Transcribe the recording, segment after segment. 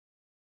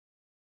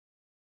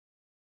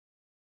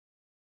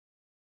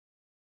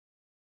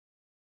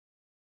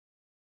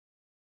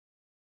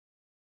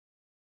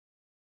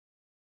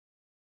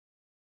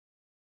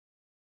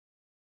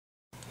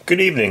Good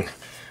evening.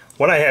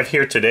 What I have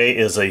here today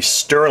is a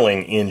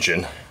Stirling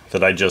engine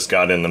that I just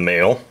got in the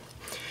mail.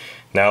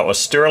 Now, a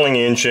Stirling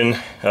engine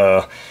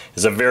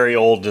is a very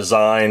old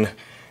design.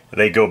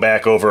 They go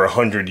back over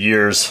 100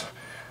 years,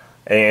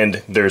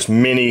 and there's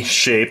many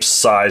shapes,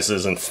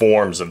 sizes, and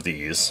forms of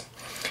these.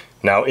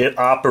 Now, it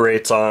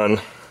operates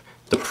on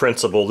the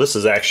principle, this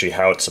is actually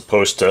how it's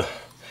supposed to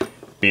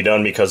be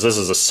done because this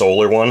is a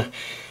solar one.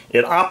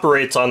 It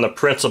operates on the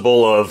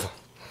principle of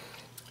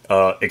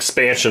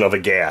expansion of a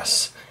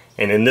gas.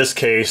 And in this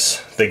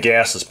case, the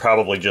gas is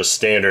probably just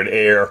standard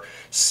air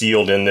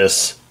sealed in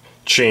this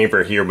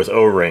chamber here with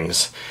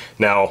O-rings.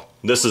 Now,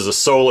 this is a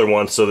solar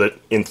one, so that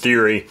in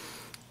theory,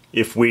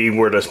 if we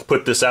were to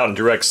put this out in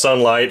direct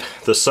sunlight,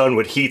 the sun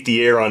would heat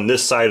the air on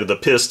this side of the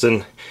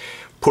piston,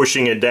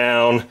 pushing it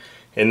down,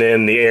 and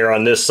then the air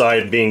on this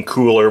side, being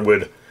cooler,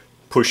 would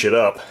push it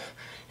up.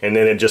 And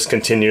then it just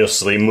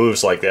continuously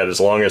moves like that as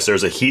long as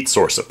there's a heat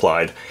source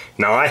applied.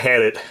 Now, I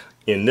had it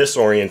in this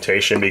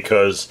orientation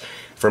because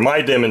for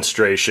my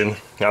demonstration,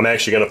 I'm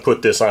actually going to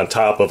put this on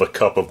top of a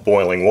cup of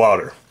boiling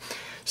water.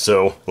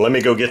 So let me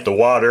go get the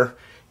water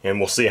and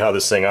we'll see how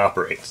this thing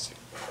operates.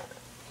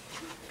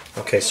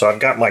 Okay, so I've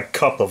got my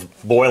cup of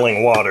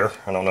boiling water.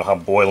 I don't know how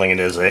boiling it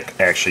is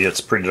actually,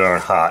 it's pretty darn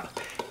hot.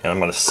 And I'm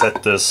going to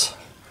set this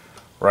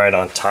right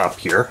on top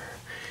here.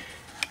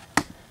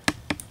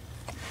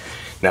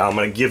 Now I'm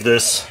going to give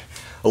this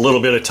a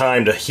little bit of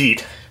time to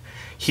heat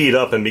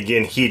up and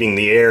begin heating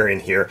the air in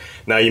here.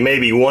 Now you may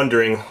be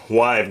wondering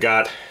why I've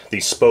got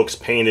these spokes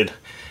painted.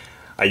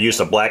 I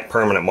used a black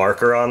permanent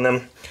marker on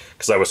them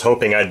because I was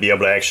hoping I'd be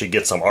able to actually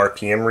get some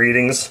RPM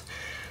readings,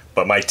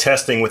 but my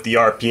testing with the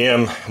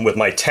RPM with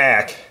my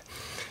tach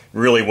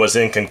really was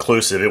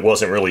inconclusive. It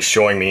wasn't really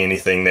showing me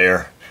anything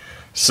there.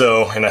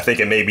 So, and I think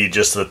it may be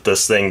just that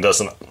this thing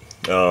doesn't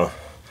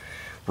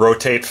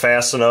rotate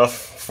fast enough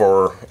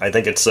for, I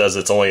think it says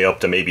it's only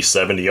up to maybe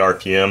 70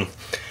 RPM.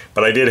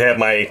 But I did have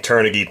my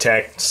Carnegie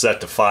tach set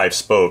to 5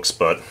 spokes,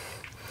 but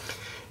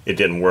it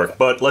didn't work.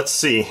 But let's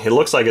see. It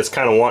looks like it's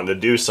kind of wanting to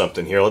do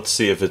something here. Let's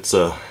see if it's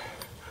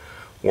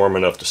warm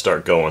enough to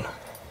start going.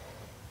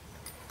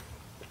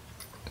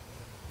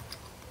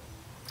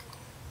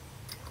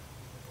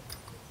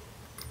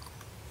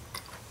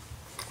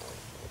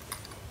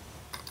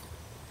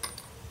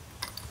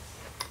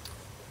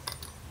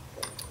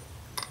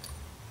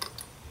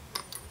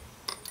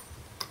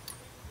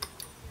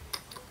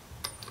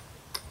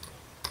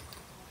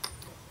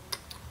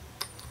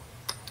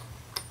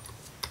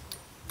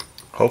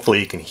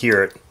 Hopefully you can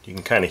hear it. You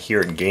can kind of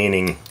hear it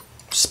gaining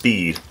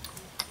speed.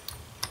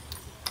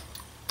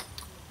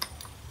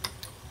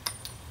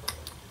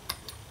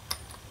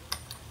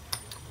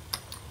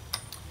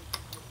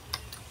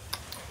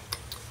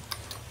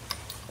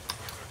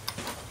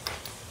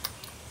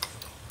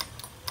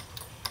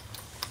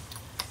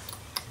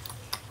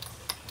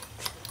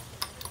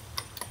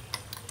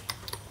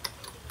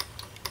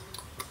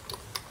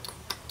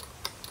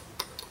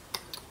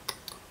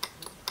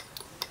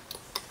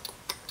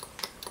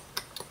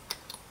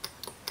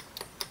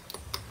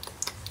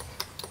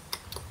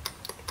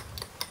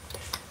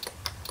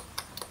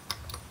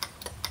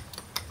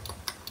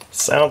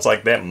 Sounds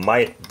like that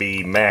might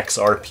be max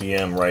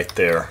RPM right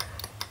there.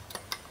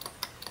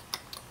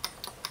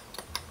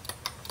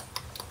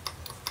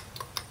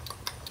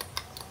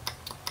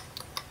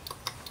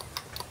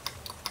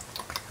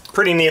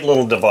 Pretty neat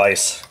little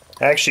device.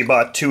 I actually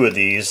bought 2 of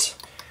these.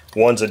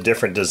 One's a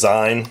different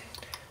design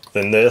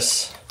than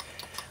this.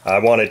 I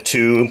wanted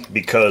 2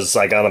 because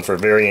I got them for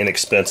very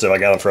inexpensive. I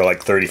got them for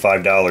like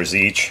 $35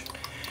 each.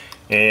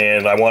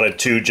 And I wanted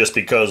 2 just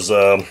because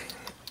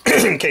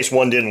in case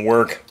one didn't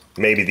work,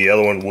 maybe the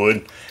other one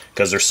would,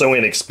 because they're so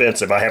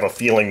inexpensive. I have a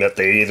feeling that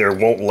they either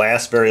won't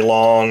last very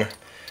long,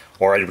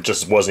 or I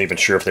just wasn't even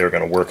sure if they were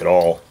going to work at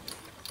all.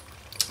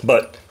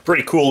 But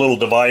pretty cool little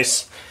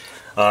device.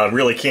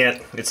 Really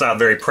can't, it's not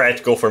very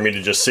practical for me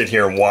to just sit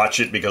here and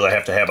watch it because I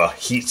have to have a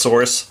heat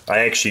source. I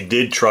actually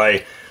did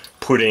try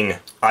putting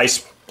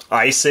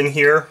ice in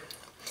here,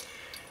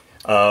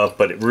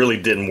 but it really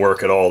didn't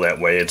work at all that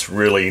way. It's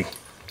really,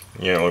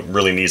 you know, it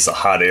really needs the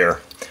hot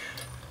air.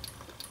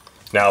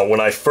 Now,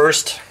 when I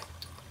first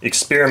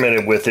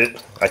experimented with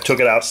it, I took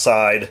it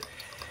outside.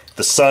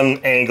 The sun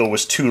angle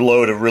was too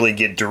low to really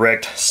get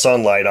direct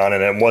sunlight on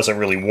it, and it wasn't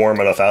really warm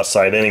enough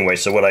outside anyway.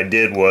 So what I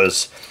did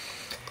was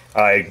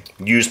I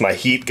used my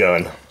heat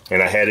gun,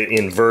 and I had it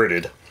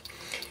inverted.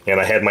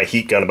 And I had my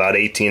heat gun about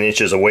 18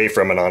 inches away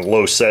from it on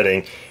low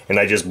setting, and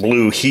I just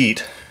blew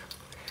heat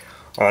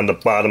on the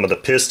bottom of the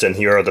piston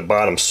here, or the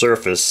bottom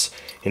surface,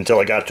 until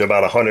I got to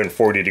about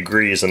 140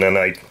 degrees, and then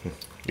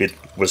it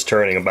was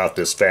turning about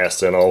this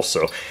fast then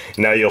also.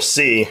 Now you'll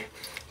see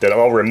that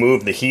I'll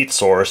remove the heat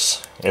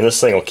source, and this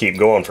thing will keep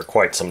going for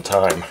quite some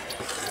time.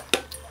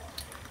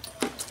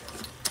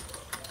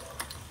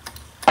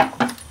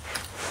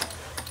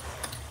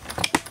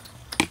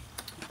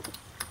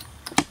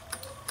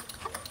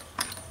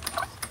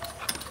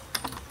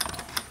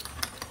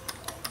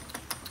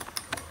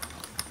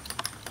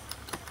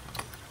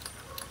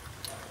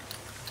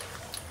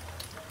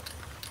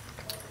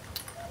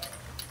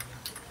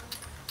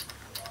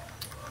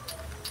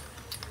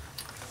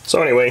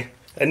 So anyway,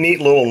 a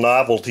neat little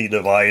novelty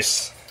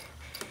device.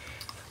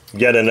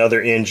 Yet another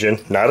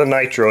engine, not a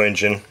nitro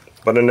engine,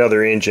 but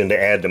another engine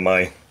to add to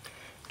my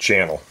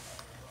channel.